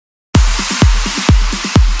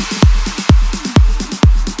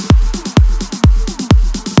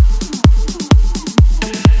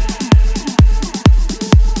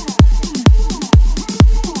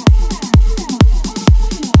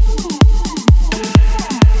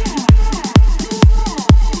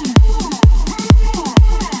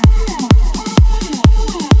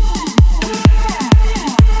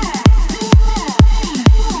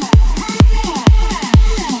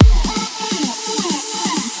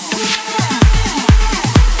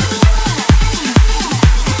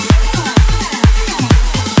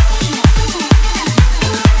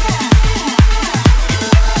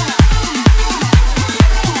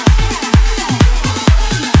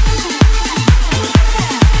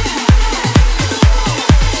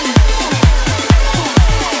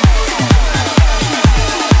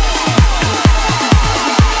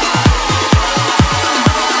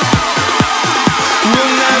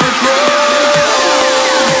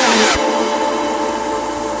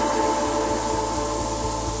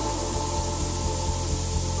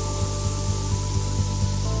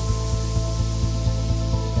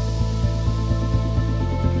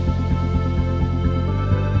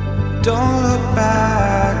Don't look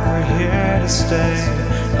back, we're here to stay.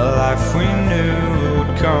 A life we knew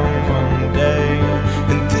would come one day.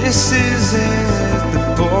 And this is it, the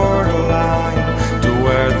borderline to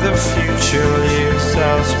where the future leaves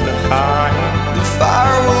us behind. The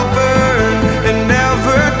fire will burn and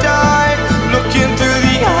never die, looking through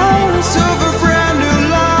the eyes of a brand new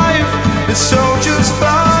life. And so just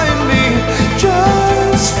find me,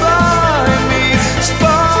 just find me.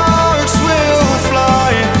 Sparks will fly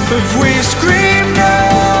if we scream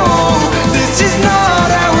no. This is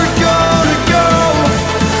not how we're gonna go.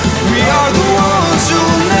 We are the ones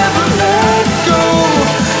who'll never let go.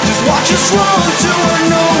 Just watch us run to where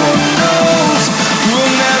no one knows.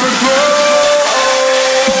 We'll never grow.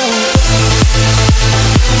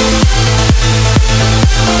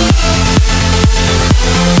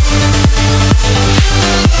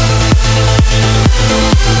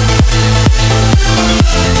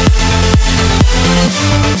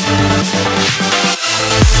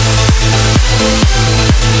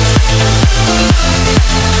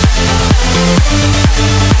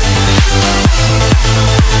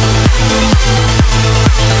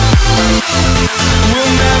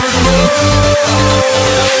 We'll never grow.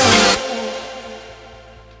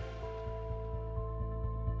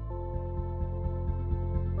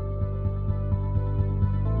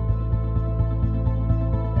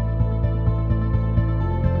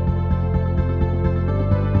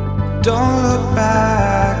 Don't look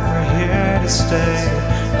back, we're here to stay.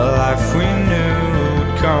 A life we knew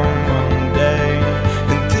would come one day.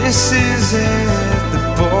 And this is it, the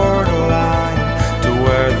borderline to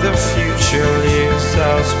where the future leaves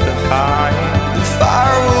us behind. The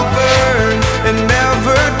fire will burn and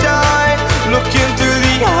never die, looking through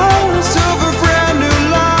the eyes of a brand new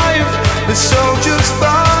life. And so just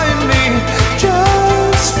find me,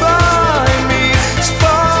 just find me.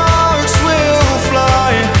 Sparks will fly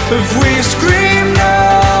if we scream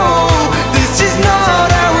no. This is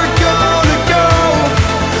not how we're gonna go.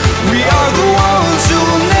 We are the ones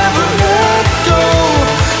who'll never let go.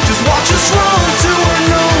 Just watch us run to where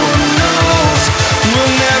no one knows.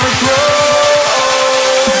 We'll never grow.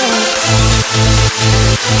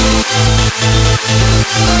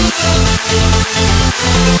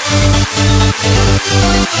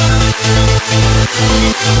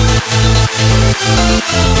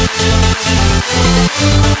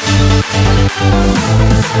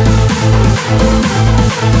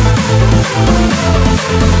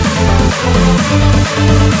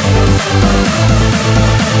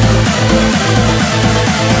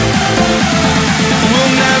 We'll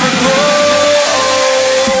never grow.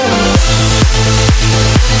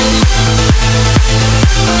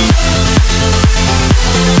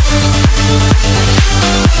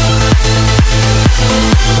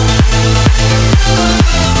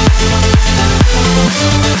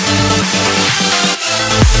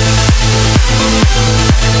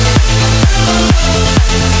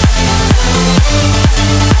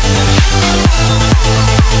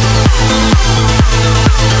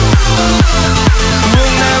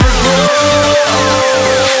 We'll never grow.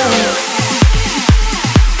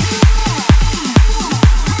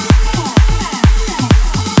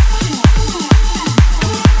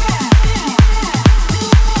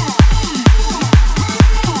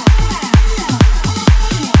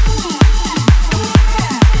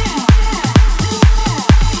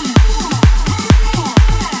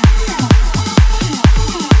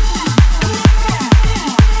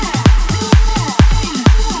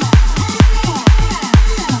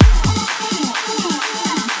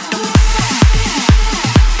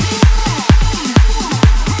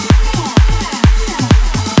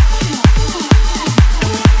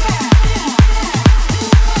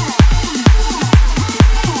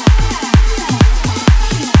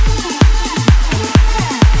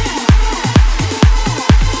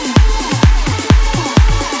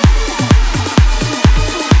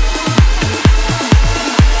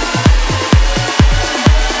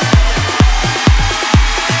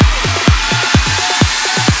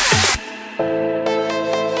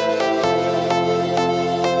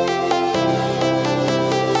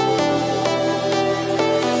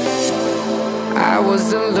 I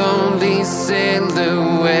was a lonely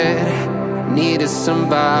silhouette, needed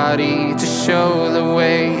somebody to show the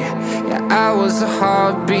way. Yeah, I was a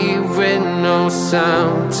heartbeat with no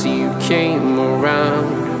sound till you came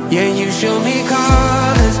around. Yeah, you showed me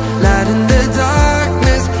colors, light in the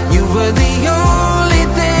darkness. You were the only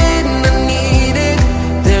thing I needed.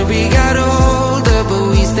 Then we got older, but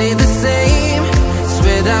we stayed the same.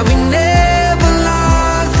 Swear that we never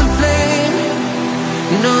lost the flame.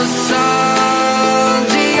 Nostalgia,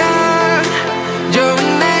 you're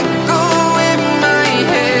an echo in my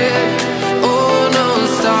head.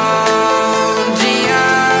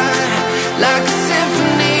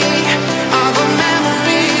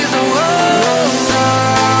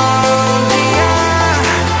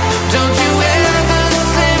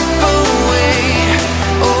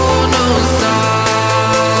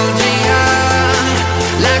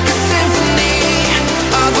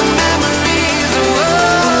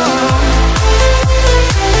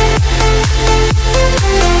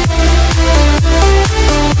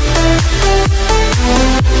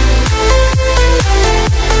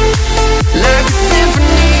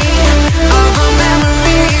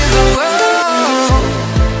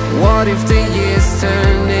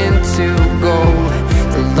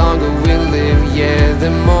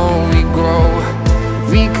 more we grow.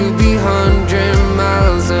 We could be hundreds